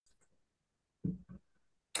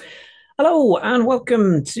Hello and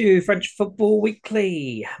welcome to French Football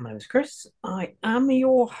Weekly. My name is Chris. I am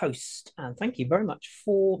your host, and thank you very much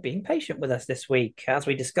for being patient with us this week. As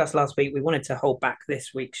we discussed last week, we wanted to hold back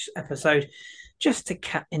this week's episode just to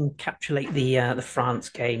encapsulate the France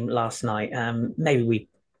game last night. Maybe we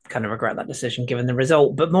kind of regret that decision given the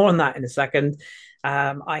result, but more on that in a second.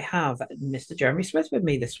 I have Mr. Jeremy Smith with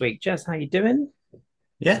me this week. Jez, how you doing?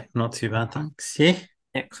 Yeah, not too bad, thanks. Yeah.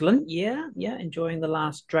 Excellent. Yeah. Enjoying the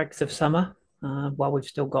last dregs of summer while we've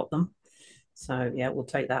still got them. So yeah, we'll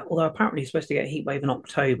take that. Although apparently it's supposed to get a heat wave in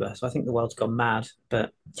October, so I think the world's gone mad.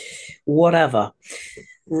 But whatever.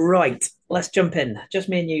 Right, let's jump in. Just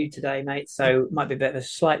me and you today, mate. So it might be a bit of a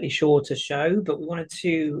slightly shorter show, but we wanted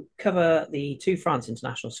to cover the two France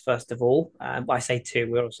internationals first of all. I say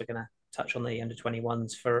two. We're also going to touch on the under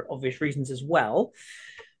 21s for obvious reasons as well.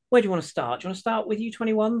 Where do you want to start? Do you want to start with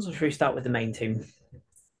U21s, or should we start with the main team?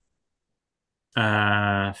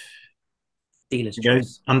 Uh, Dealer's Go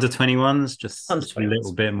choice. under 21s, just Under a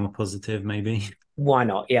little 21s. bit more positive, maybe. Why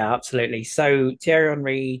not? Yeah, absolutely. So Thierry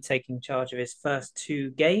Henry taking charge of his first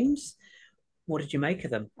two games. What did you make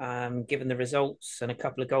of them? Given the results and a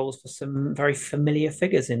couple of goals for some very familiar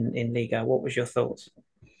figures in Liga, what was your thoughts?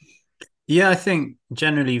 Yeah, I think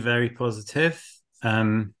generally very positive.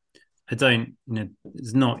 Um, I don't,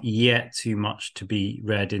 there's not yet too much to be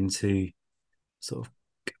read into sort of,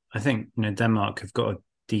 I think, Denmark have got a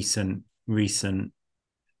decent recent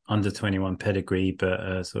under 21 pedigree, but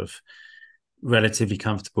a sort of relatively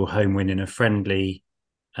comfortable home win in a friendly.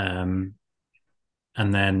 Um,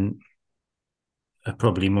 and then a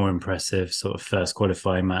probably more impressive sort of first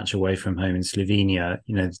qualifying match away from home in Slovenia.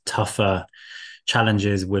 Tougher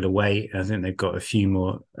challenges will await. I think they've got a few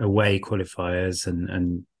more away qualifiers,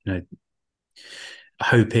 and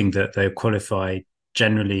hoping that they'll qualify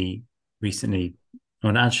generally recently.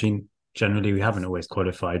 Well, actually, generally we haven't always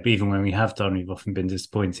qualified, but even when we have done, we've often been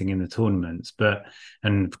disappointing in the tournaments.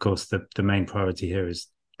 And of course, the main priority here is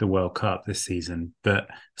the World Cup this season. But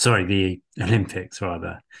sorry, the Olympics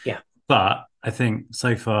rather. Yeah, But I think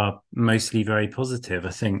so far mostly very positive. I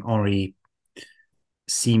think Ori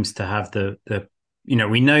seems to have the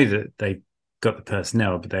we know that they've got the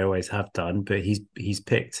personnel, but they always have done. But he's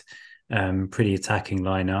picked pretty attacking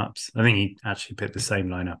lineups. I think he actually picked the same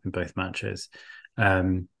lineup in both matches.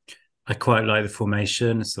 Um, I quite like the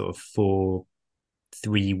formation, sort of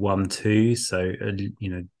 4-3-1-2. So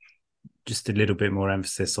just a little bit more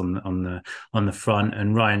emphasis on the front,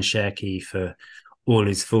 and Ryan Cherky, for all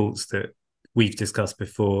his faults that we've discussed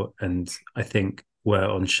before, and I think were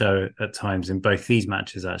on show at times in both these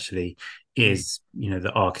matches, actually, mm. is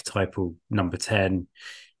the archetypal number 10.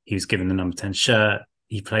 He was given the number 10 shirt.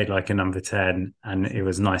 He played like a number 10, and it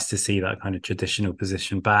was nice to see that kind of traditional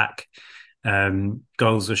position back.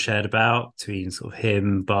 Goals were shared about between sort of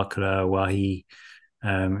him, Barcola, Wahi,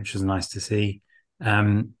 which was nice to see.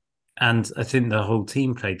 Um, and I think the whole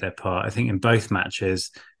team played their part. I think in both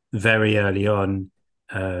matches, very early on,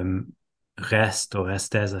 um, Rest or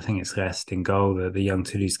Restes, I think it's Rest in goal, the young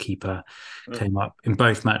Toulouse keeper, Mm. came up in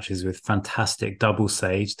both matches with fantastic double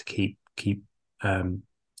saves to keep.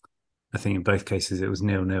 I think in both cases it was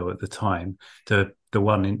 0-0 at the time. The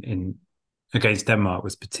one in against Denmark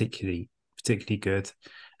was particularly good.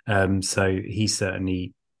 So he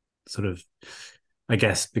certainly sort of, I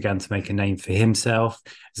guess, began to make a name for himself.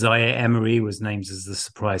 Zaire Emery was named as the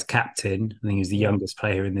surprise captain. I think he was the Yeah. youngest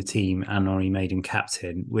player in the team, and Henri made him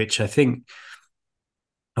captain, which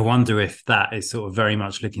I wonder if that is sort of very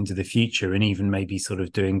much looking to the future, and even maybe sort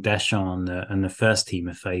of doing Deschamps and the first team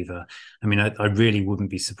a favour. I mean, I really wouldn't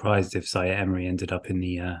be surprised if Zaire Emery ended up in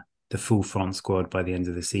the full front squad by the end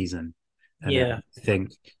of the season. And I Yeah.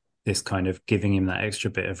 think this kind of giving him that extra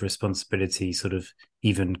bit of responsibility, sort of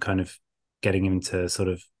even kind of getting him to sort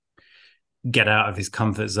of get out of his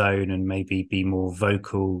comfort zone and maybe be more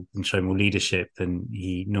vocal and show more leadership than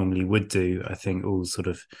he normally would do, I think all sort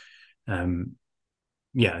of um,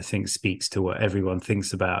 I think speaks to what everyone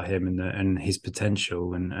thinks about him and his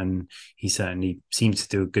potential, and he certainly seems to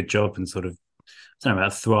do a good job and sort of, I don't know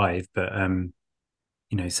about thrive, but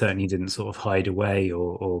certainly didn't sort of hide away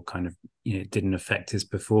or kind of didn't affect his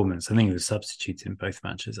performance. I think he was substituted in both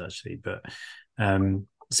matches actually, but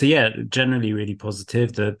so yeah, generally really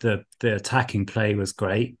positive. The attacking play was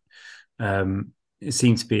great. It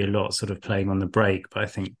seemed to be a lot sort of playing on the break, but I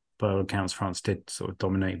think by all accounts France did sort of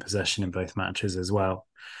dominate possession in both matches as well.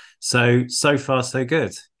 So far so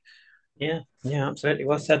good. Yeah, absolutely.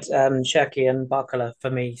 Well said. Sheki and Barkala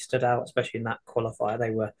for me stood out, especially in that qualifier.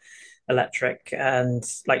 They were electric. And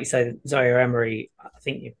like you say, Zaire Emery, I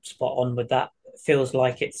think you're spot on with that. It feels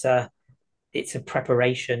like it's a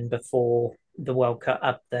preparation before the World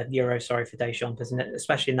Cup, the Euro, sorry, for Deschamps, isn't it?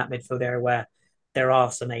 Especially in that midfield area where there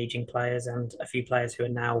are some aging players and a few players who are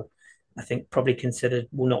now, I think, probably considered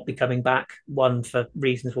will not be coming back. One for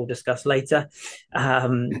reasons we'll discuss later. I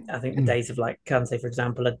think the days of like Kante, for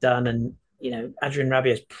example, are done, and Adrian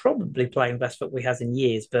Rabiot is probably playing the best football he has in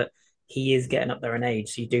years, but he is getting up there in age,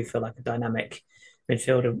 so you do feel like a dynamic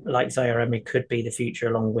midfielder like Zaire Emery could be the future,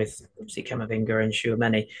 along with obviously Camavinga and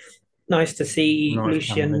Chouameni. Nice to see Not if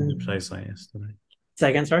Camavinga Lucien. plays like yesterday. Say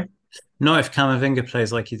again, sorry. Not if Camavinga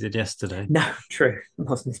plays like he did yesterday. No, true. It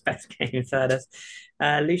wasn't his best game in fairness.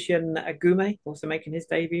 Lucien Agume also making his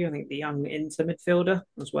debut. I think the young Inter midfielder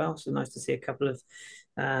as well. So nice to see a couple of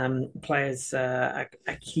players.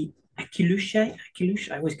 Akiluche.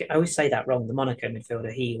 I always say that wrong. The Monaco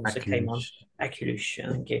midfielder. He also came on. Akilic. Akiluche,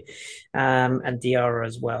 thank you. And Diarra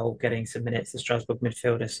as well, getting some minutes. The Strasbourg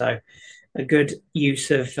midfielder. So a good use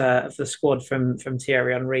of the squad from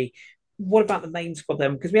Thierry Henry. What about the main squad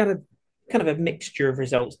then? Because we had a kind of a mixture of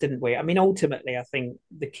results, didn't we? I mean, ultimately, I think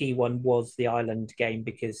the key one was the Ireland game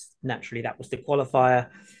because naturally that was the qualifier,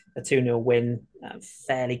 a 2-0 win,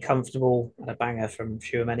 fairly comfortable, and a banger from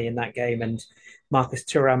Chouameni in that game. And Marcus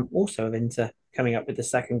Thuram also of Inter coming up with the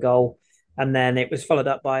second goal. And then it was followed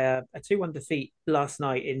up by a 2-1 defeat last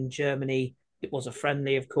night in Germany. It was a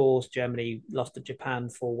friendly, of course. Germany lost to Japan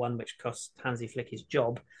 4-1, which cost Hansi Flick his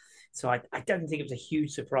job. So I don't think it was a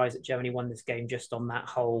huge surprise that Germany won this game just on that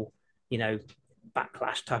whole you know,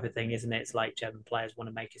 backlash type of thing, isn't it? It's like German players want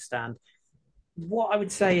to make a stand. What I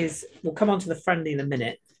would say is, we'll come on to the friendly in a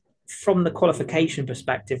minute. From the qualification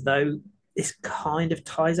perspective, though, this kind of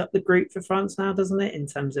ties up the group for France now, doesn't it? In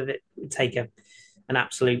terms of it would take an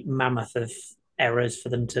absolute mammoth of errors for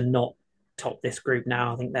them to not top this group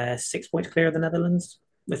now. I think they're 6 points clear of the Netherlands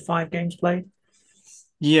with 5 games played.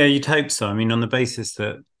 Yeah, you'd hope so. I mean, on the basis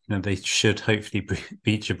that they should hopefully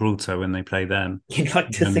beat Gibraltar when they play them. You'd like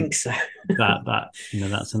to think so.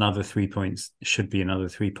 That's another 3 points. Should be another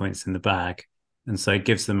 3 points in the bag, and so it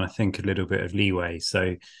gives them, I think, a little bit of leeway.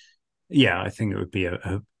 So, yeah, I think it would be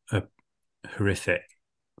a horrific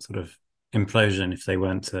sort of implosion if they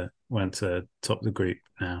weren't to top the group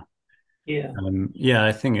now. Yeah. Yeah,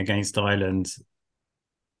 I think against Ireland,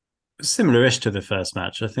 similar-ish to the first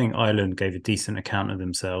match. I think Ireland gave a decent account of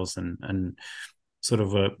themselves and sort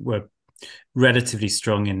of were relatively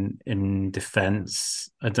strong in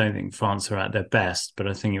defence. I don't think France are at their best, but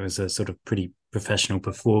I think it was a sort of pretty professional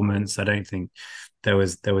performance. I don't think there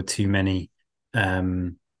were too many uh,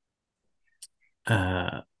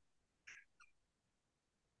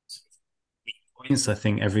 points. I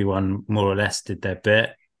think everyone more or less did their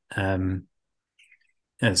bit. And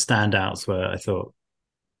standouts were, I thought,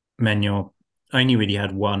 Maignan only really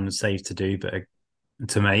had one save to do, but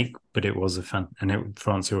it was a fun, and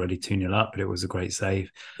France were already 2-0 up, but it was a great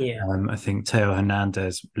save. Yeah. I think Theo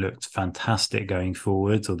Hernandez looked fantastic going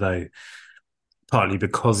forwards, although partly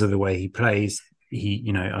because of the way he plays,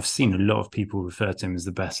 I've seen a lot of people refer to him as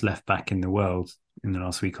the best left back in the world in the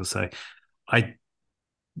last week or so. I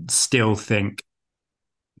still think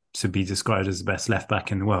to be described as the best left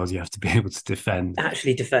back in the world, you have to be able to defend.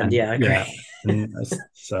 Actually defend, And yeah, I agree.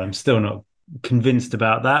 so I'm still not convinced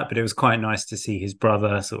about that, but it was quite nice to see his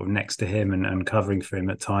brother sort of next to him and covering for him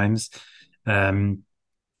at times. Chouameni,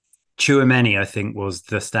 I think, was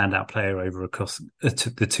the standout player over across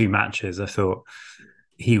the two matches. I thought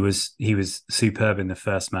he was superb in the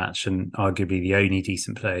first match and arguably the only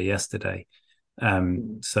decent player yesterday.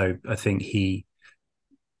 So I think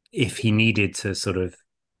if he needed to sort of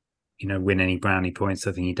win any brownie points,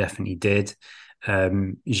 I think he definitely did.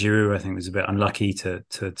 Giroud, I think, was a bit unlucky to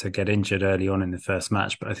get injured early on in the first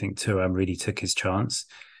match, but I think Thuram really took his chance,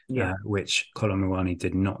 which Kolo Muani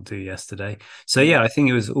did not do yesterday. So yeah, I think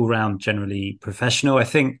it was all round generally professional. I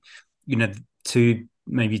think two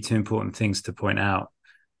important things to point out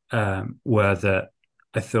were that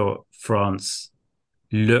I thought France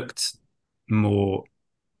looked more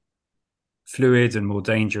fluid and more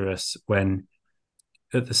dangerous when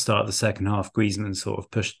at the start of the second half, Griezmann sort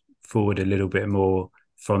of pushed forward a little bit more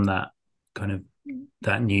from that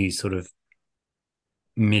new sort of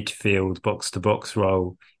midfield box to box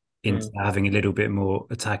role into having a little bit more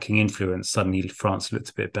attacking influence. Suddenly France looked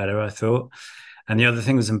a bit better, I thought. And the other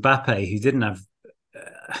thing was Mbappe, who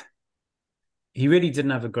he really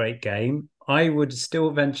didn't have a great game. I would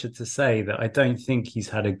still venture to say that I don't think he's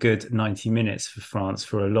had a good 90 minutes for France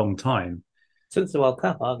for a long time. Since the World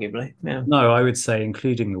Cup, arguably. Yeah. No, I would say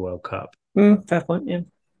including the World Cup. Fair point, yeah.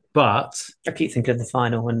 But I keep thinking of the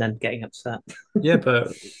final and then getting upset. yeah,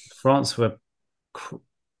 but France were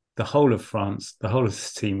the whole of France, the whole of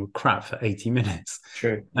this team were crap for 80 minutes.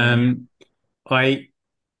 True. Yeah.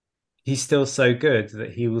 he's still so good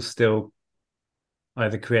that he will still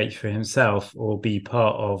either create for himself or be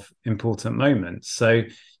part of important moments. So,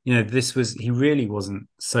 this was he really wasn't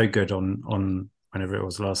so good on whenever it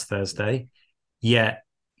was last Thursday, yet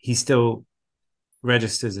he still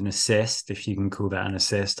registers an assist, if you can call that an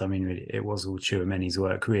assist. I mean, really, it was all Chouameni's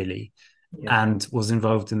work, really, Yeah. and was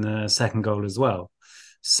involved in the second goal as well.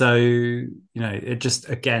 So, it just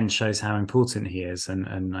again shows how important he is,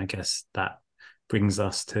 and I guess that brings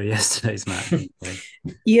us to yesterday's match.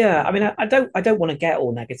 Yeah, I mean, I don't want to get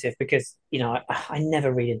all negative because I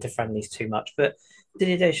never read into friendlies too much, but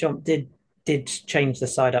Didier Deschamps did change the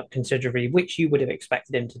side up considerably, which you would have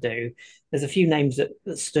expected him to do. There's a few names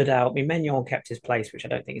that stood out. I mean, Maignan kept his place, which I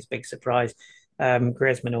don't think is a big surprise.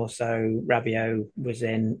 Griezmann also, Rabiot was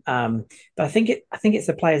in, but I think it's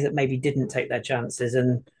the players that maybe didn't take their chances,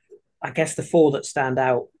 and I guess the four that stand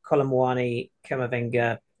out: Colomwani,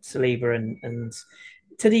 Camavinga, Saliba, and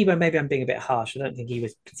Tadibo. Maybe I'm being a bit harsh. I don't think he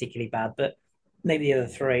was particularly bad, but maybe the other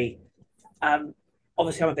three. Um,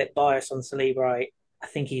 Obviously, I'm a bit biased on Saliba. I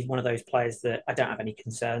think he's one of those players that I don't have any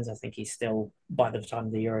concerns. I think he's still, by the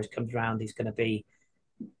time the Euros comes around, he's going to be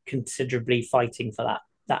considerably fighting for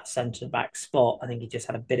that centre back spot. I think he just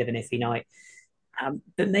had a bit of an iffy night.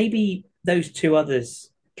 But maybe those two others,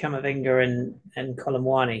 Camavinga and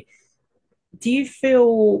Colomwani, do you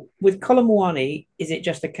feel with Colomwani, is it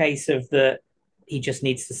just a case of that he just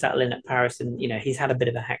needs to settle in at Paris and he's had a bit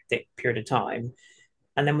of a hectic period of time?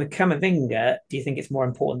 And then with Camavinga, do you think it's more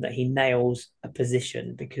important that he nails a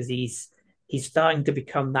position because he's starting to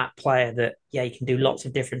become that player that he can do lots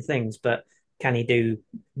of different things, but can he do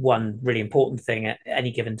one really important thing at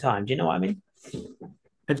any given time? Do you know what I mean?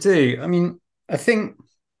 I do. I mean, I think,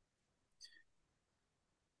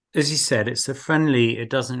 as you said, it's a friendly. It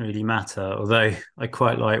doesn't really matter. Although I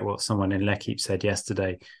quite like what someone in L'Equipe said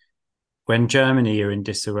yesterday. When Germany are in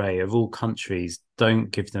disarray, of all countries,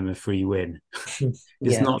 don't give them a free win. It's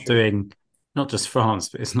Yeah, not true. doing not just France,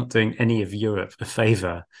 but it's not doing any of Europe a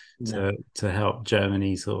favour No. to help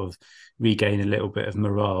Germany sort of regain a little bit of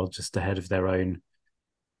morale just ahead of their own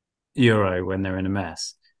Euro when they're in a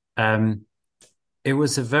mess. Um, it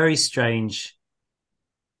was a very strange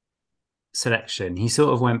selection. He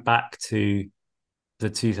sort of went back to the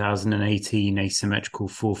 2018 asymmetrical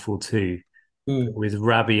 4-4-2 Mm, with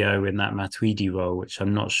Rabiot in that Matuidi role, which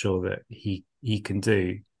I'm not sure that he can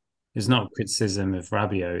do. It's no. not a criticism of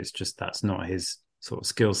Rabiot. It's just that's not his sort of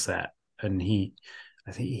skill set, and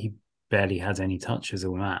I think he barely had any touches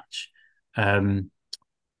all match. Um,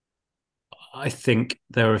 I think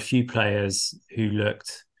there were a few players who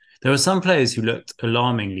looked. There were some players who looked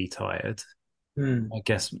alarmingly tired. Mm, I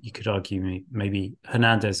guess you could argue maybe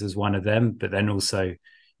Hernandez was one of them, but then also,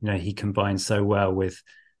 he combined so well with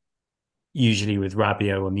usually with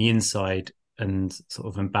Rabiot on the inside and sort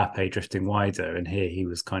of Mbappe drifting wider. And here he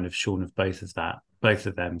was kind of shorn of both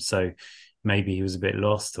of them. So maybe he was a bit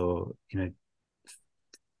lost or,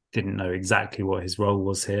 didn't know exactly what his role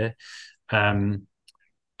was here. Um,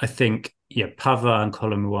 I think, yeah, Pava and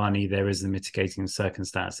Colomouani, there is a mitigating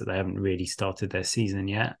circumstance that they haven't really started their season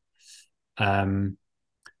yet. Um,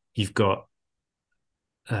 you've got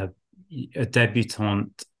a, a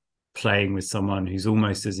debutant playing with someone who's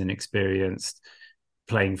almost as inexperienced,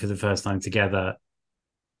 playing for the first time together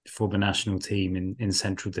for the national team in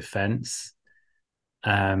central defence.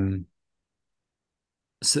 Um,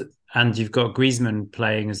 so, and you've got Griezmann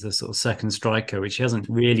playing as the sort of second striker, which he hasn't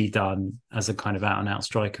really done as a kind of out and out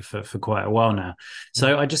striker for quite a while now.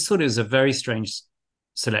 So I just thought it was a very strange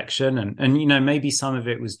selection, and maybe some of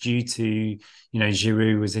it was due to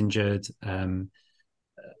Giroud was injured.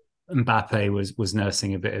 Mbappe was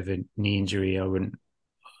nursing a bit of a knee injury.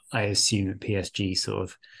 I assume that PSG sort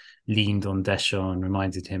of leaned on Deschamps and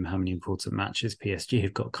reminded him how many important matches PSG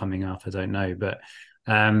have got coming up. I don't know, but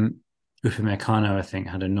Upamecano, I think,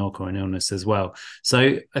 had a knock or an illness as well.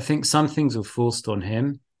 So I think some things were forced on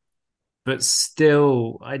him, but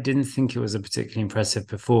still, I didn't think it was a particularly impressive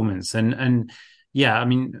performance. And yeah, I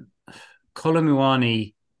mean,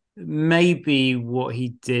 Colomouani, maybe what he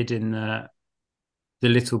did in the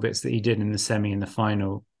little bits that he did in the semi and the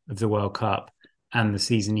final of the World Cup and the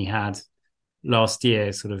season he had last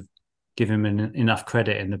year sort of give him enough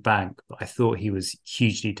credit in the bank. But I thought he was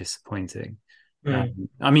hugely disappointing. mm,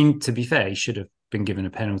 I mean, to be fair, he should have been given a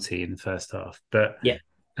penalty in the first half. But yeah.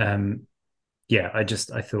 um, yeah, I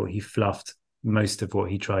thought he fluffed most of what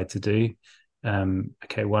he tried to do.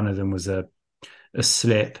 Okay, one of them was a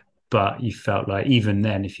slip, but you felt like even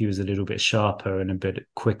then, if he was a little bit sharper and a bit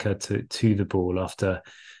quicker to the ball after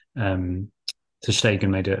Ter Stegen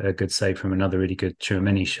made a good save from another really good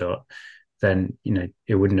Tchouameni shot, then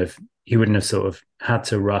he wouldn't have sort of had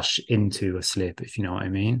to rush into a slip, if you know what I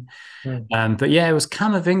mean. Mm. But yeah, it was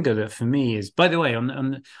Camavinga that for me is. By the way,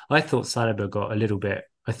 I thought Saliba got a little bit.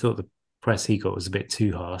 I thought the press he got was a bit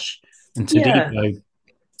too harsh, and Yeah,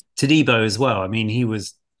 Todibo as well. I mean, he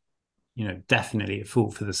was definitely at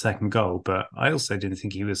fault for the second goal, but I also didn't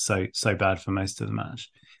think he was so bad for most of the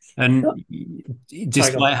match. And sorry, go on.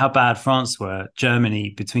 despite how bad France were,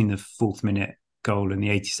 Germany between the fourth minute goal and the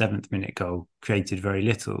 87th minute goal created very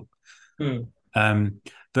little. Mm. Um,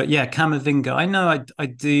 but yeah, Camavinga, I know I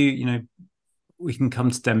do, we can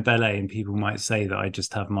come to Dembele and people might say that I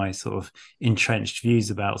just have my sort of entrenched views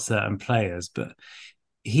about certain players, but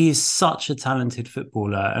he is such a talented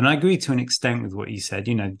footballer. And I agree to an extent with what you said.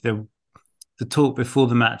 The talk before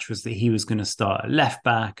the match was that he was going to start at left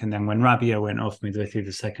back, and then when Rabiot went off midway through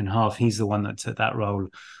the second half, he's the one that took that role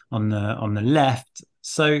on the left.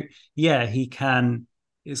 So yeah, he can.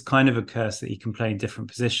 It's kind of a curse that he can play in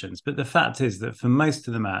different positions. But the fact is that for most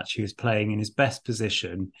of the match, he was playing in his best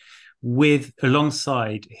position with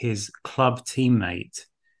alongside his club teammate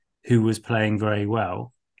who was playing very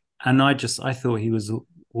well. And I thought he was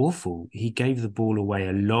awful. He gave the ball away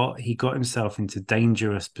a lot. He got himself into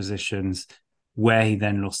dangerous positions where he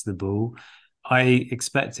then lost the ball. I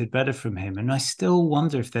expected better from him. And I still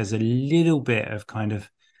wonder if there's a little bit of kind of,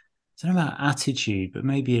 I don't know about attitude, but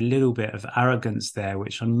maybe a little bit of arrogance there,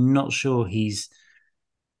 which I'm not sure he's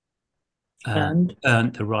uh, And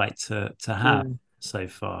earned the right to have mm, so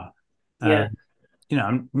far. Uh, yeah,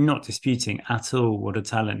 I'm not disputing at all what a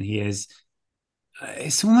talent he is.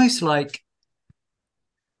 It's almost like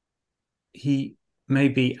he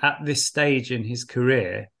maybe at this stage in his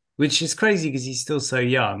career, which is crazy because he's still so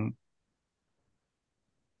young,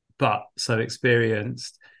 but so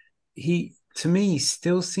experienced, he to me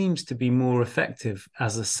still seems to be more effective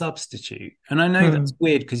as a substitute. And I know that's mm,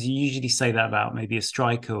 weird because you usually say that about maybe a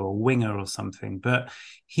striker or a winger or something, but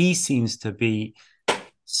he seems to be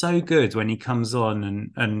so good when he comes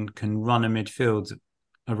on and can run a midfield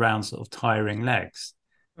around sort of tiring legs.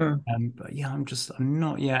 mm. But yeah, I'm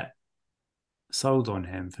not yet sold on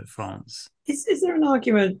him for France. Is there an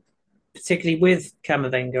argument, particularly with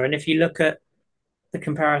Camavinga? And if you look at the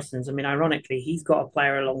comparisons, I mean, ironically, he's got a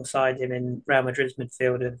player alongside him in Real Madrid's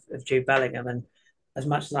midfield of Jude Bellingham. And as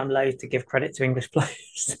much as I'm loath to give credit to English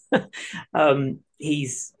players,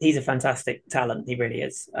 he's a fantastic talent. He really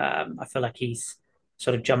is. I feel like he's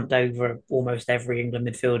sort of jumped over almost every England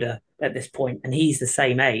midfielder at this point, and he's the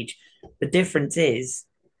same age. The difference is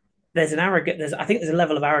I think there's a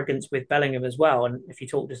level of arrogance with Bellingham as well. And if you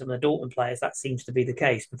talk to some of the Dortmund players, that seems to be the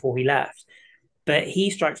case before he left. But he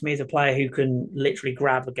strikes me as a player who can literally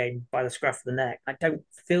grab a game by the scruff of the neck. I don't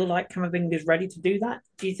feel like Camavinga is ready to do that.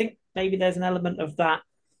 Do you think maybe there's an element of that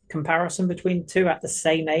comparison between the two at the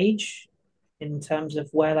same age in terms of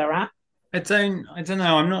where they're at? I don't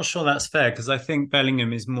know. I'm not sure that's fair because I think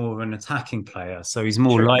Bellingham is more of an attacking player. So he's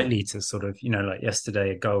more True. likely to sort of, like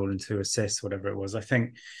yesterday, a goal and two assists, whatever it was. I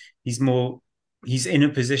think he's more, he's in a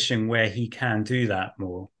position where he can do that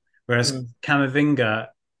more. Whereas Mm, Camavinga,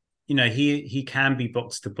 he can be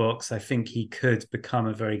box to box. I think he could become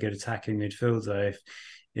a very good attacking midfielder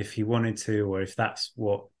if he wanted to, or if that's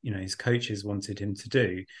what, his coaches wanted him to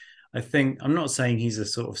do. I think I'm not saying he's a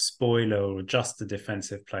sort of spoiler or just a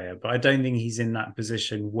defensive player, but I don't think he's in that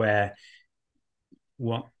position where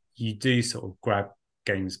what you do sort of grab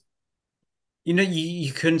games.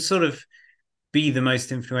 You can sort of be the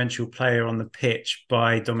most influential player on the pitch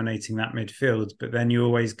by dominating that midfield, but then you're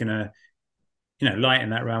always going to,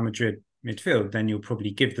 lighten that Real Madrid midfield. Then you'll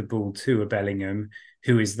probably give the ball to a Bellingham,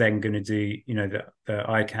 who is then going to do, the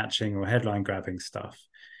eye catching or headline grabbing stuff.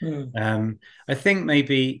 mm, I think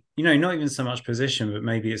maybe, not even so much position, but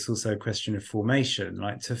maybe it's also a question of formation,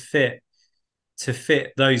 like to fit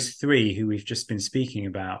those three who we've just been speaking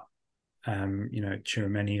about,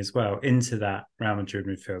 Tchouaméni as well, into that Real Madrid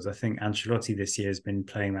midfield. I think Ancelotti this year has been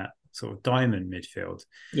playing that sort of diamond midfield.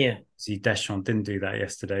 yeah, See, Deschamps didn't do that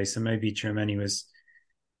yesterday, so maybe Tchouaméni was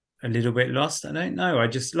a little bit lost. I don't know. I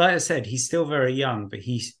just, like I said, he's still very young, but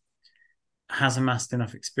he has amassed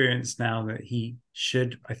enough experience now that he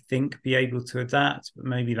should, I think, be able to adapt. But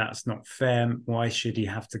maybe that's not fair. Why should he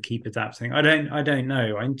have to keep adapting? I don't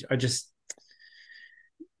know. I just,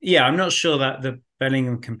 yeah, I'm not sure that the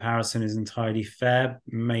Bellingham comparison is entirely fair.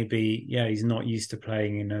 Maybe, yeah, he's not used to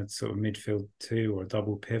playing in a sort of midfield two or a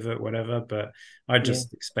double pivot, whatever. But I yeah.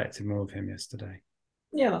 just expected more of him yesterday.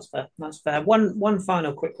 Yeah, that's fair. That's fair. One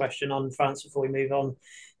final quick question on France before we move on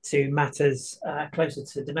to matters closer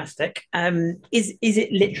to domestic. Is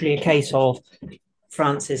it literally a case of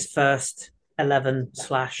France's first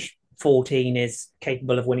 11/14 is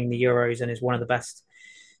capable of winning the Euros and is one of the best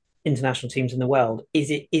international teams in the world.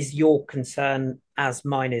 Is your concern, as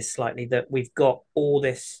mine is slightly, that we've got all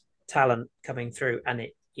this talent coming through, and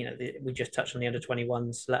we just touched on the under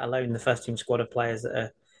 21s, let alone the first team squad of players that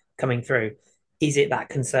are coming through. Is it that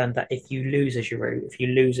concern that if you lose a Giroud, if you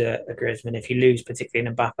lose a Griezmann, if you lose particularly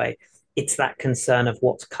an Mbappe, it's that concern of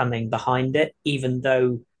what's coming behind it, even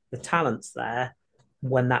though the talent's there.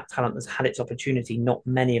 When that talent has had its opportunity, not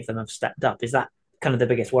many of them have stepped up. Is that kind of the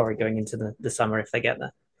biggest worry going into the summer if they get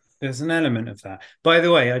there? There's an element of that. By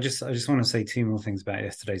the way, I just want to say two more things about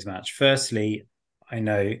yesterday's match. Firstly, I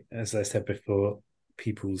know, as I said before,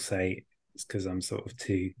 people say it's because I'm sort of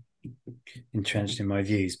too entrenched in my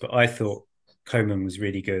views, but I thought Coman was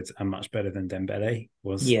really good and much better than Dembele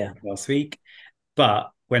was Yeah, last week.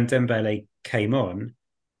 But when Dembele came on,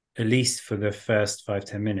 at least for the first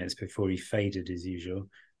 5-10 minutes before he faded as usual,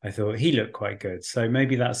 I thought he looked quite good. So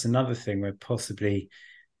maybe that's another thing where possibly,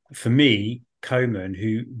 for me, Coman,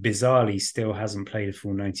 who bizarrely still hasn't played a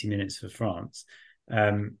full 90 minutes for France,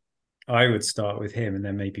 um, I would start with him and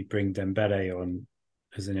then maybe bring Dembele on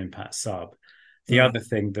as an impact sub. The mm, other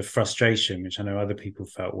thing, the frustration, which I know other people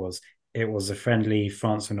felt, was it was a friendly.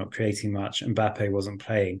 France were not creating much. Mbappe wasn't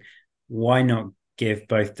playing. Why not give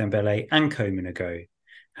both Dembele and Coman a go?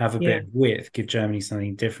 Have a yeah, bit of width, give Germany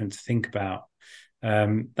something different to think about.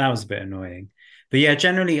 That was a bit annoying. But yeah,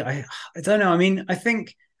 generally, I don't know. I mean, I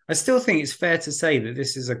still think it's fair to say that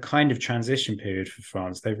this is a kind of transition period for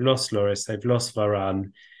France. They've lost Loris, they've lost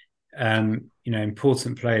Varane,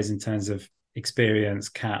 important players in terms of experience,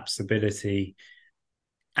 caps, ability.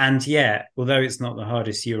 And yet, although it's not the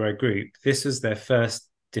hardest Euro group, this was their first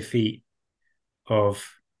defeat of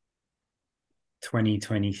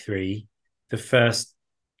 2023, the first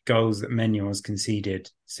goals that Maignan has conceded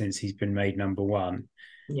since he's been made number one.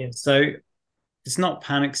 yeah, So it's not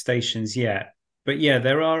panic stations yet. But yeah,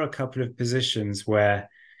 there are a couple of positions where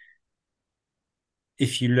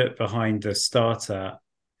if you look behind the starter,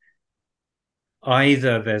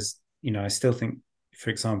 either I still think, for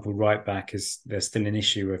example, right back there's still an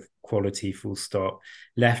issue of quality, full stop.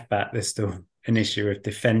 Left back, there's still an issue of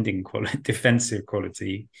defensive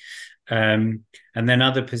quality. And then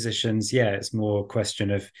other positions, yeah, it's more a question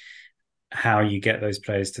of how you get those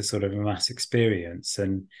players to sort of amass experience.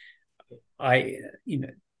 And I,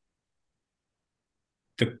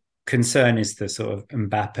 the concern is the sort of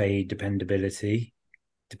Mbappe yeah.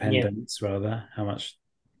 dependence rather, how much.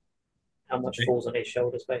 How much falls on his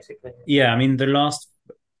shoulders, basically. Yeah, I mean, the last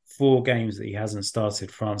four games that he hasn't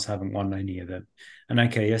started, France haven't won any of them. And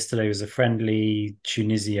okay, yesterday was a friendly.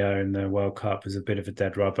 Tunisia in the World Cup was a bit of a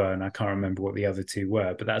dead rubber, and I can't remember what the other two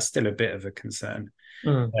were, but that's still a bit of a concern.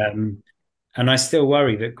 Mm, Um, and I still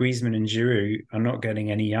worry that Griezmann and Giroud are not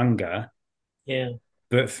getting any younger. yeah,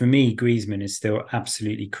 But for me, Griezmann is still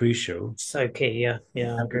absolutely crucial. so key. Yeah,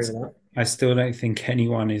 yeah, I And agree with that. I still don't think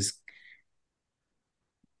anyone is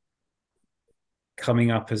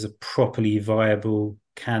coming up as a properly viable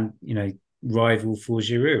rival for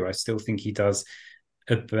Giroud. I still think he does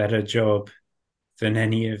a better job than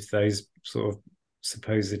any of those sort of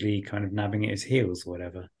supposedly kind of nabbing at his heels or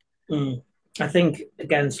whatever. Mm. I think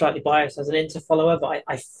again, slightly biased as an Inter follower, but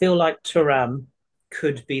I feel like Turam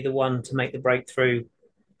could be the one to make the breakthrough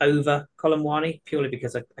over Colomwani purely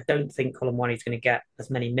because I don't think Colomwani is going to get as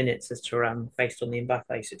many minutes as Turam based on the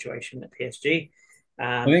Mbappe situation at PSG.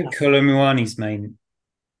 I Um, think Kolomuani's main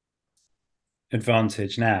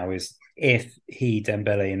advantage now is if he,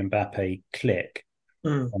 Dembele, and Mbappe click,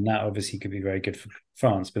 mm, and that obviously could be very good for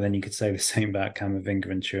France. But then you could say the same about Camavinga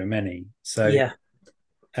and Chouameni. So, yeah,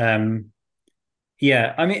 um,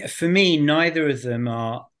 yeah, I mean, for me, neither of them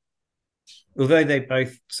are, although they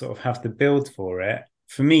both sort of have the build for it.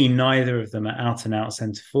 For me, neither of them are out and out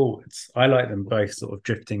centre forwards. I like them both sort of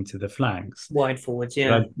drifting to the flanks. wide forwards.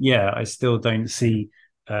 But Yeah, I still don't see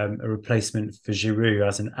a replacement for Giroud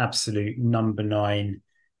as an absolute number nine,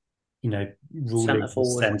 centre ruling the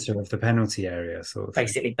forward. centre of the penalty area sort of thing.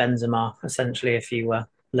 Basically Benzema, essentially, if you were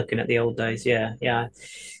looking at the old days. Yeah, yeah.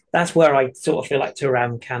 That's where I sort of feel like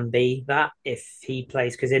Turam can be that if he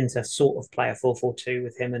plays, because Inter sort of play a 4-4-2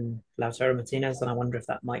 with him and Lautaro Martinez, and I wonder if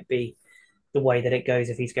that might be the way that it goes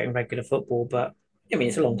if he's getting regular football. But I mean,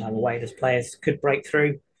 it's a long time away. There's players could break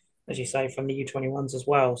through, as you say, from the U21s as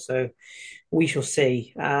well. So we shall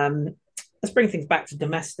see. Let's bring things back to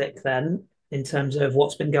domestic then, in terms of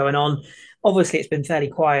what's been going on. Obviously, it's been fairly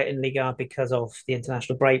quiet in Liga because of the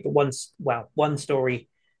international break, but one story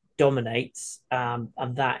dominates, and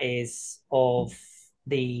that is of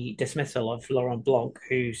the dismissal of Laurent Blanc,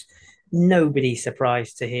 who's nobody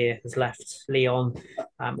surprised to hear has left Lyon,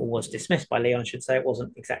 or was dismissed by Lyon, I should say. It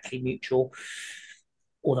wasn't exactly mutual,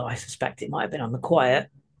 although I suspect it might have been on the quiet.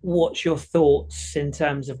 what's your thoughts in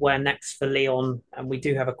terms of where next for Leon? And we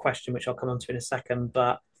do have a question which I'll come on to in a second,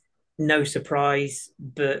 but no surprise.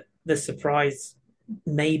 But the surprise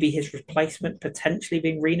maybe his replacement potentially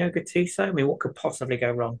being Reno Gattuso. I mean, what could possibly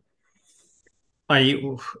go wrong? I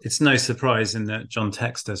it's no surprise in that John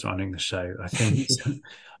Texter's running the show. I think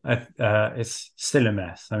it's still a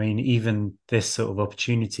mess. I mean, even this sort of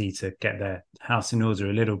opportunity to get their house in order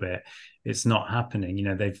a little bit, it's not happening. You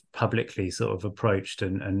know, they've publicly sort of approached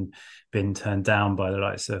and been turned down by the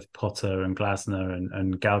likes of Potter and Glasner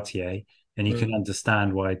and Gautier, and you can Mm,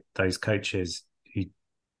 understand why those coaches who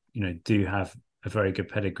do have a very good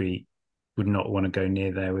pedigree would not want to go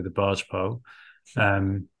near there with a barge pole.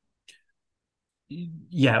 Um,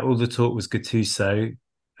 yeah, all the talk was Gattuso.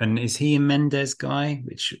 And is he a Mendes guy?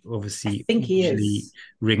 Which I obviously think he usually is.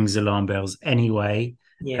 rings alarm bells anyway.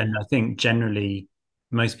 And Yeah. I think generally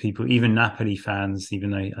most people, even Napoli fans,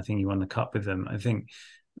 even though I think he won the cup with them, I think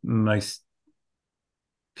most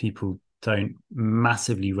people don't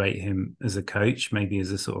massively rate him as a coach, maybe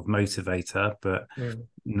as a sort of motivator, but Mm,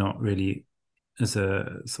 not really as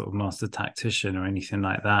a sort of master tactician or anything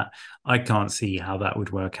like that. I can't see how that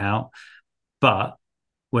would work out. But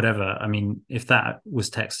whatever, I mean, if that was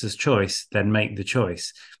Texter's choice, then make the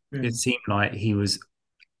choice. It mm, seemed like he was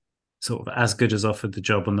sort of as good as offered the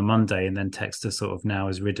job on the Monday, and then Texter sort of now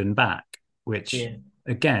has ridden back, which yeah.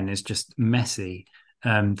 again is just messy.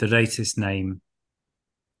 The latest name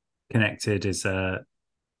connected is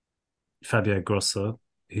Fabio Grosso,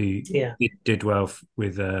 who Yeah. did well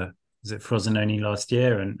with was it Frosinone last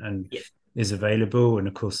year and Yeah. is available, and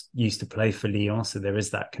of course used to play for Lyon, so there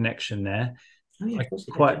is that connection there. Oh yeah, I of course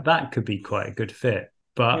he did. Yeah. quite that could be quite a good fit,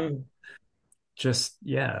 but Mm, just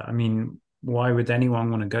yeah, I mean, why would anyone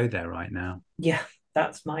want to go there right now? yeah.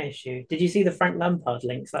 That's my issue. Did you see the Frank Lampard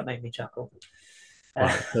links? That made me chuckle. Uh,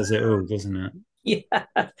 Well, it does it all, doesn't it? yeah.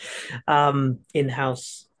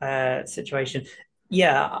 In-house situation.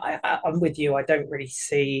 Yeah, I'm with you. I don't really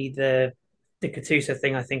see the Gattuso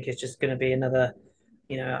thing. I think is just going to be another.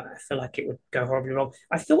 I feel like it would go horribly wrong.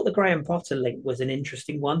 I thought the Graham Potter link was an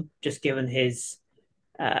interesting one, just given he's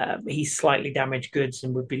slightly damaged goods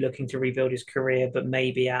and would be looking to rebuild his career, but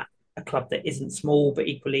maybe at a club that isn't small, but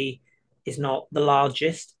equally is not the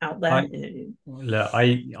largest out there. I look,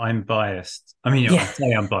 I'm biased. I mean, I Yeah,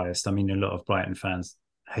 say I'm biased. I mean, a lot of Brighton fans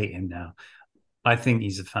hate him now. I think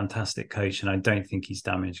he's a fantastic coach, and I don't think he's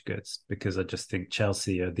damaged goods because I just think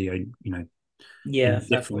Chelsea are in yeah, a fair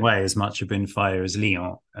different point. way as much a bin fire as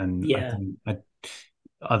Lyon, and Yeah,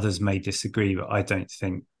 others may disagree, but I don't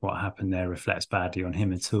think what happened there reflects badly on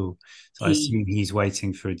him at all. So I he assume he's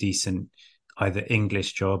waiting for a decent either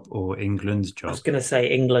English job or England's I was job. going to say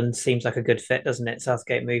England seems like a good fit, doesn't it?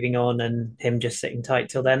 Southgate moving on and him just sitting tight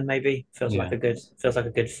till then, maybe Yeah, feels like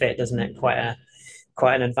a good fit, doesn't it? Quite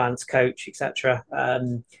an advanced coach, etc.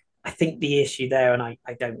 I think the issue there, and I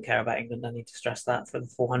don't care about England. I need to stress that for the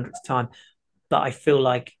 400th time, but I feel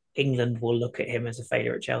like England will look at him as a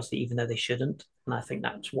failure at Chelsea, even though they shouldn't, and I think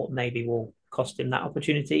that's what maybe will cost him that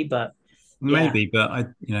opportunity. But yeah, maybe, but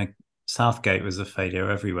Southgate was a failure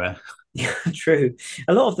everywhere. true.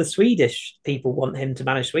 A lot of the Swedish people want him to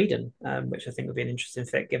manage Sweden, which I think would be an interesting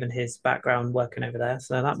fit given his background working over there.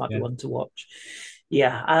 So that might be Yeah. one to watch.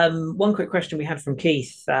 Yeah. One quick question we had from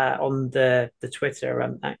Keith on the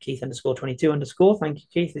Twitter at Keith underscore 22 underscore. Thank you,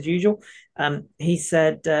 Keith, as usual. He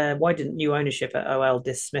said, "Why didn't new ownership at OL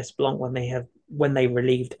dismiss Blanc when they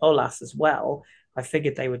relieved Olas as well? I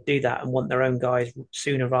figured they would do that and want their own guys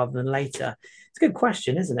sooner rather than later." It's a good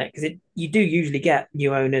question, isn't it? Because you do usually get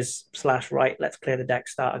new owners slash right, let's clear the deck,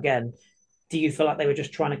 start again. Do you feel like they were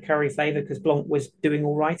just trying to curry favor because Blanc was doing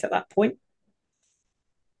all right at that point?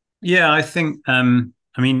 Yeah, I think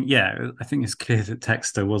I mean, yeah, I think it's clear that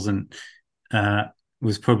Texter uh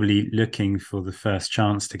was probably looking for the first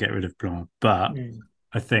chance to get rid of Blanc. But Mm,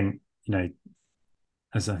 I think,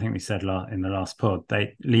 as I think we said in the last pod,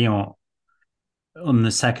 Lyon on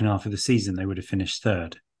the second half of the season they would have finished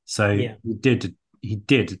third. So yeah, he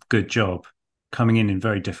did a good job coming in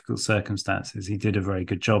very difficult circumstances. He did a very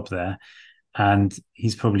good job there, and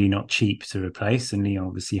he's probably not cheap to replace. And Lyon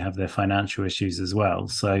obviously have their financial issues as well.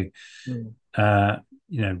 So mm, uh,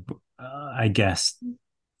 I guess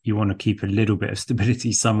you want to keep a little bit of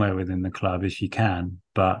stability somewhere within the club if you can,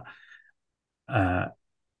 but uh,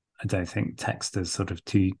 I don't think Texter's sort of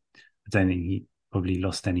too. I don't think he probably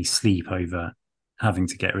lost any sleep over having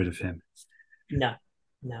to get rid of him. no,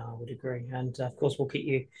 no, I would agree. And of course, we'll keep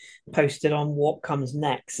you posted on what comes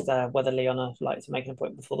next. Whether Leona like to make an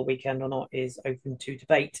appointment before the weekend or not is open to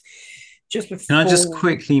debate. Just Can I just before,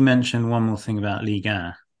 quickly mention one more thing about Ligue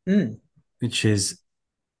 1, mm, which is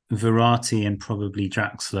Verratti and probably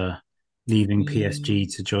Draxler leaving E- PSG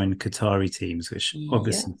to join Qatari teams, which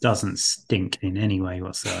obviously yes. doesn't stink in any way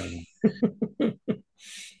whatsoever.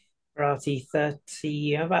 Karate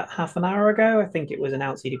 30, about half an hour ago. I think it was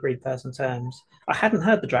announced he'd agreed personal terms. I hadn't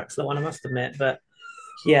heard the Draxler one, I must admit, but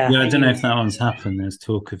yeah, Yeah, I are don't know you if that one's happened. There's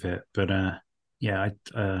talk of it, but yeah,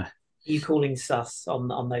 you calling sus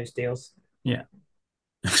on those deals? yeah.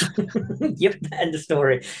 Yep, end of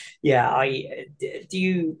story. Yeah, I do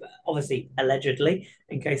you obviously allegedly,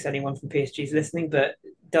 in case anyone from PSG is listening, but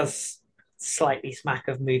does slightly smack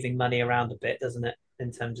of moving money around a bit, doesn't it?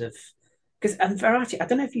 In terms of because and Verratti, I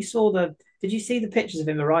don't know if you saw the did you see the pictures of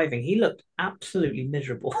him arriving? He looked absolutely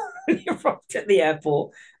miserable when he arrived at the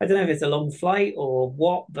airport. I don't know if it's a long flight or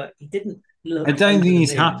what, but he didn't I look don't over think the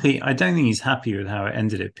he's moon. happy. I don't think he's happy with how it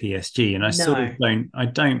ended at PSG, and I sort of No.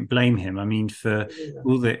 don't blame him. I mean, for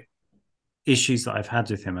all the issues that I've had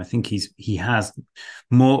with him, I think he has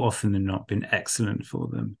more often than not been excellent for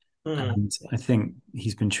them. Mm, And I think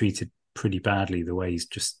he's been treated pretty badly the way he's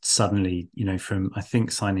just suddenly, from I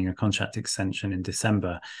think signing a contract extension in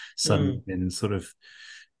December, suddenly mm. been sort of,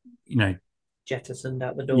 you know, Jettisoned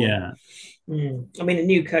out the door. yeah, I mean, a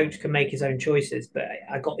new coach can make his own choices, but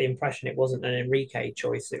I got the impression it wasn't an Enrique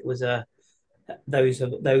choice. It was a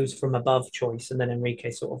those from above choice, and then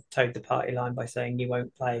Enrique sort of towed the party line by saying you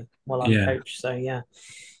won't play while I'm yeah. coach. So yeah,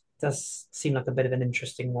 does seem like a bit of an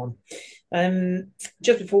interesting one. Um,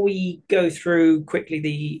 just before we go through quickly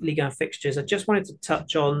the Liga fixtures, I just wanted to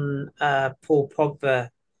touch on Paul Pogba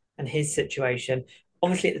and his situation.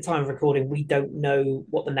 Obviously, at the time of recording, we don't know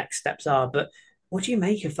what the next steps are, but what do you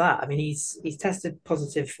make of that? I mean, he's tested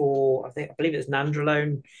positive for I believe it's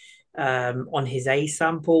nandrolone on his A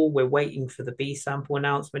sample. We're waiting for the B sample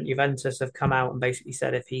announcement. Juventus have come out and basically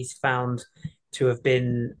said if he's found to have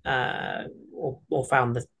been or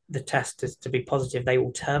found the test to be positive, they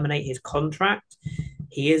will terminate his contract.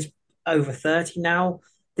 He is over 30 now.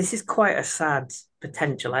 This is quite a sad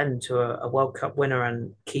potential end to a World Cup winner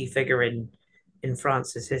and key figure in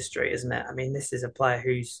France's history, isn't it? I mean, this is a player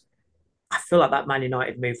who's I feel like that Man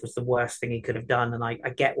United move was the worst thing he could have done, and I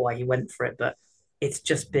get why he went for it, but it's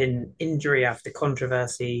just been injury after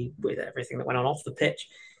controversy with everything that went on off the pitch.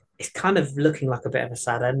 It's kind of looking like a bit of a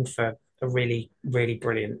sad end for a really, really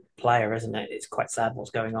brilliant player, isn't it? It's quite sad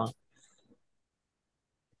what's going on.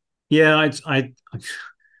 Yeah,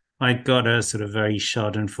 I got a sort of very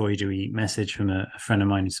Schadenfreude message from a friend of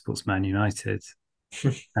mine who supports Man United.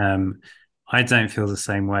 Um, I don't feel the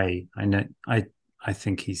same way. I know I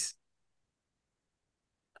think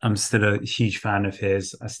I'm still a huge fan of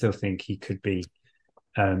his. I still think he could be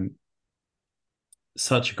um,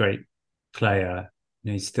 such a great player.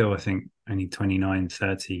 He's still, I think, only 29,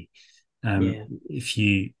 30. Yeah. If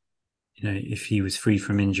if he was free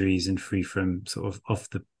from injuries and free from sort of off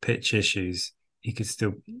the pitch issues, he could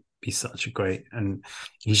still be such a great. And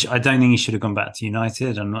I don't think he should have gone back to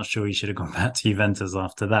United. I'm not sure he should have gone back to Juventus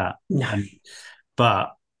after that. No. And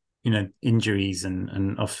but injuries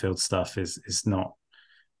and off field stuff is not.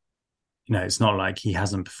 It's not like he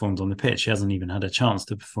hasn't performed on the pitch. He hasn't even had a chance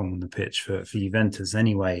to perform on the pitch for Juventus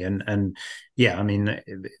anyway. And yeah, I mean,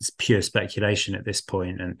 it's pure speculation at this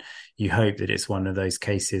point, and you hope that it's one of those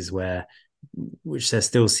cases which there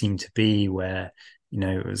still seem to be, where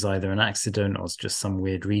it was either an accident or it's just some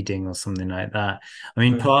weird reading or something like that. I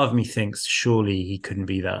mean, Mm. part of me thinks surely he couldn't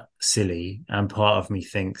be that silly, and part of me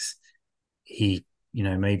thinks he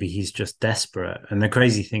maybe he's just desperate. And the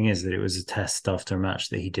crazy thing is that it was a test after a match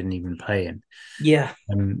that he didn't even play in. Yeah.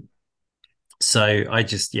 um so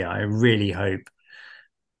I really hope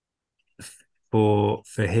for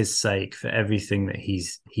his sake, for everything that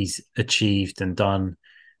he's achieved and done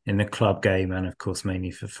in the club game, and of course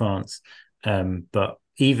mainly for France, but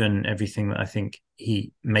even everything that I think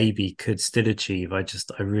he maybe could still achieve, I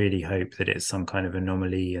really hope that it's some kind of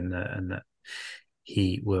anomaly, and that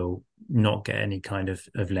he will not get any kind of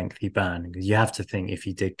lengthy ban. Because you have to think, if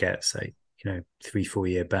he did get, say, 3-4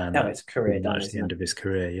 year ban, Oh, that's it's career pretty done, much the isn't end it? of his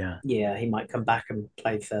career. Yeah. Yeah, he might come back and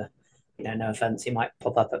play for, no offense, he might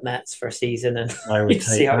pop up at Mets for a season and I would you'd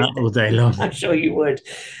see take how that he all did. day long. I'm sure you would.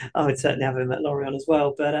 I would certainly have him at Lorient as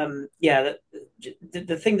well. But yeah,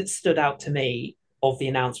 the thing that stood out to me of the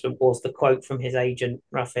announcement was the quote from his agent,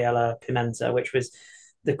 Rafaela Pimenta, which was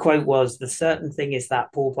the quote was, the certain thing is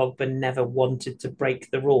that Paul Pogba never wanted to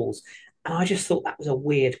break the rules. And I just thought that was a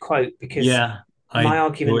weird quote because Yeah, my I thought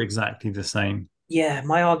argument exactly the same. yeah,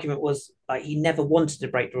 my argument was like he never wanted to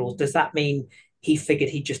break the rules. Does that mean he figured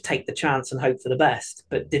he'd just take the chance and hope for the best,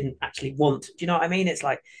 but didn't actually want? Do you know what I mean? It's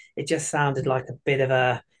like it just sounded like a bit of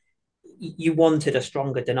a you wanted a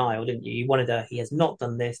stronger denial, didn't you? You wanted a he has not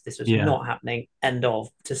done this. This was Yeah. not happening. End of.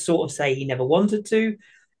 To sort of say he never wanted to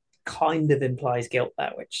kind of implies guilt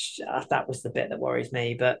there, which that was the bit that worries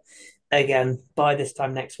me. But again, by this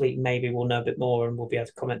time next week, maybe we'll know a bit more and we'll be able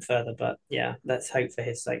to comment further. But yeah, let's hope for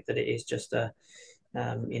his sake that it is just a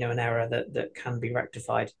an error that can be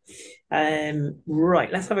rectified.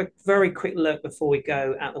 Right, let's have a very quick look before we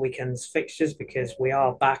go at the weekend's fixtures because we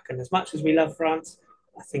are back, and as much as we love France,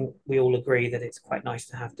 I think we all agree that it's quite nice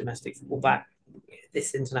to have domestic football back.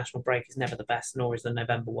 This international break is never the best, nor is the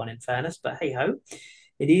November one, in fairness. But hey ho,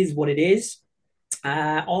 it is what it is.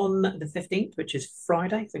 On the 15th, which is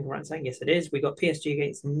Friday, I think I'm right in saying, yes, it is. We got PSG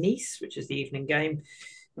against Nice, which is the evening game,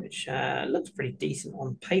 which looks pretty decent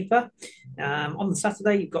on paper. On the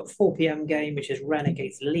Saturday, you've got 4 p.m. game, which is Rennes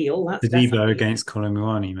against Lille. That's The Devo definitely, against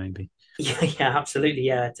Colomwani, maybe. yeah, yeah, absolutely,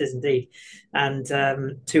 yeah, it is indeed. And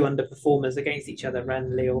two underperformers against each other,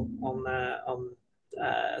 Rennes, Lille on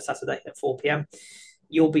Saturday at 4 p.m.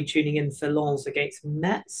 You'll be tuning in for Lens against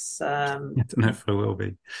Metz. I don't know if I will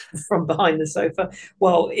be. From behind the sofa.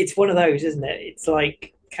 Well, it's one of those, isn't it? It's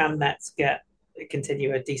like, can Mets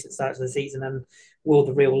continue a decent start to the season, and will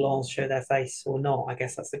the real Lens show their face or not? I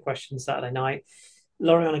guess that's the question Saturday night.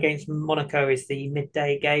 Lorient against Monaco is the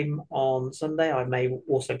midday game on Sunday. I may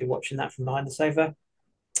also be watching that from behind the sofa.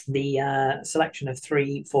 The selection of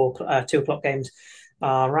 2 o'clock games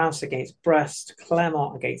are Reims against Brest,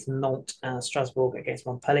 Clermont against Nantes, Strasbourg against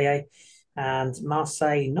Montpellier, and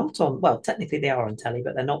Marseille not on, well, technically they are on telly,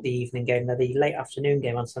 but they're not the evening game. They're the late afternoon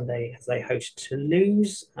game on Sunday as they host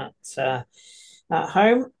Toulouse at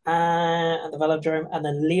home at the Velodrome. And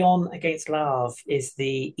then Lyon against Le Havre is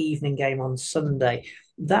the evening game on Sunday.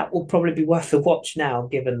 That will probably be worth a watch now,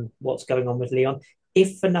 given what's going on with Lyon.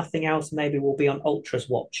 If for nothing else, maybe we'll be on Ultra's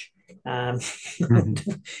watch. Um,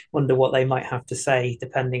 wonder what they might have to say,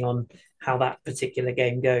 depending on how that particular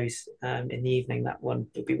game goes in the evening. That one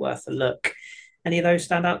would be worth a look. Any of those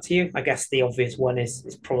stand out to you? I guess the obvious one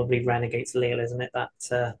is probably Rennes against Lille, isn't it?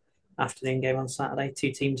 That afternoon game on Saturday.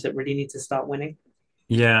 Two teams that really need to start winning.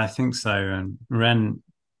 Yeah, I think so. And Rennes,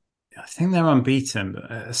 I think they're unbeaten,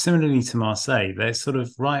 but similarly to Marseille, they're sort of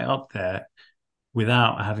right up there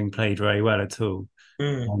without having played very well at all.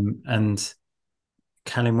 Mm. And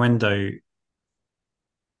Kalimwendo,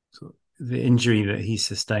 the injury that he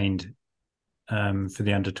sustained for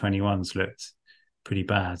the under 21s looked pretty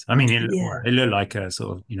bad. I mean, Yeah, it looked like a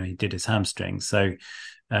sort of, he did his hamstring. So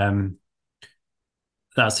um,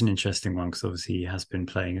 that's an interesting one because obviously he has been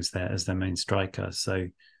playing as their main striker. So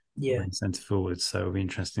yeah, centre forward. So it'll be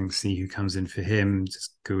interesting to see who comes in for him.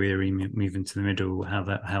 Just Guiri moving to the middle,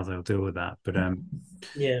 how they'll deal with that. But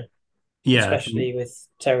yeah. yeah, Especially with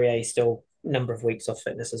Terrier still a number of weeks off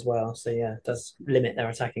fitness as well. So yeah, it does limit their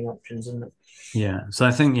attacking options, isn't it? yeah. So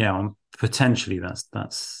I think potentially that's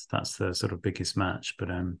the sort of biggest match.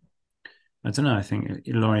 But I don't know. I think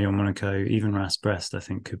Lorient, Monaco, even Ras Brest, I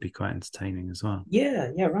think could be quite entertaining as well. Yeah,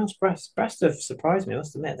 yeah. Rams Brest have surprised me. I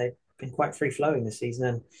must admit they've been quite free flowing this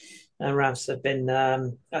season, and Rams have been.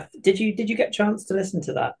 Did you get a chance to listen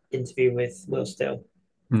to that interview with Will Still?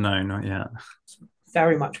 No, not yet.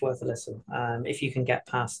 Very much worth a listen if you can get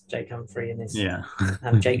past Jake Humphrey and his Yeah.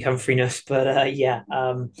 Jake Humphreyness. But yeah,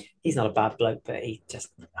 he's not a bad bloke, but he just,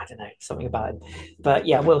 I don't know, something about him. But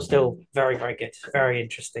yeah, Will Still very, very good, very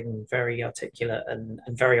interesting, very articulate, and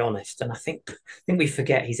very honest. And I think we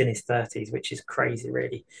forget he's in his 30s, which is crazy,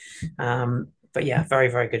 really. But yeah, very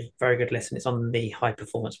good listen. It's on the High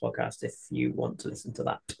Performance podcast if you want to listen to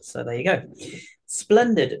that. So there you go.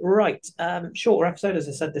 Splendid. Right. Shorter episode, as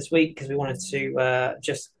I said this week, because we wanted to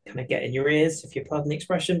just kind of get in your ears, if you pardon the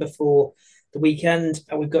expression, before the weekend.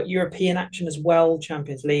 We've got European action as well,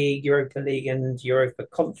 Champions League, Europa League, and Europa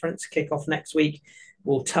Conference kick off next week.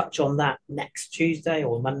 We'll touch on that next Tuesday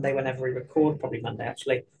or Monday, whenever we record, probably Monday,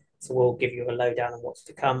 actually. So we'll give you a lowdown on what's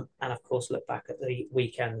to come, and of course, look back at the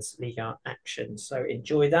weekend's Liga action. So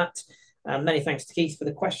enjoy that. Many thanks to Keith for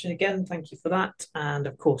the question again. Thank you for that. And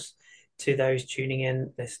of course, to those tuning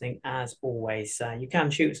in, listening, as always, you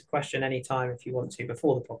can shoot us a question anytime if you want to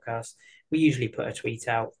before the podcast. We usually put a tweet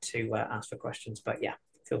out to ask for questions, but yeah,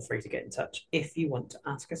 feel free to get in touch if you want to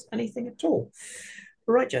ask us anything at all.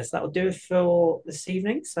 Right, Jess, that'll do it for this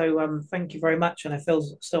evening. So thank you very much. And if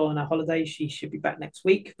Phil's still on a holiday, she should be back next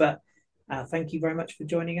week. But thank you very much for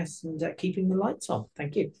joining us and keeping the lights on.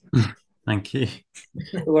 Thank you. Thank you.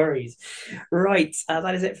 No worries. Right,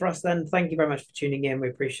 that is it for us then. Thank you very much for tuning in. We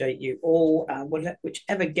appreciate you all.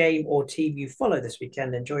 Whichever game or team you follow this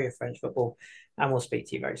weekend, enjoy your French football, and we'll speak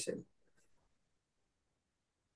to you very soon.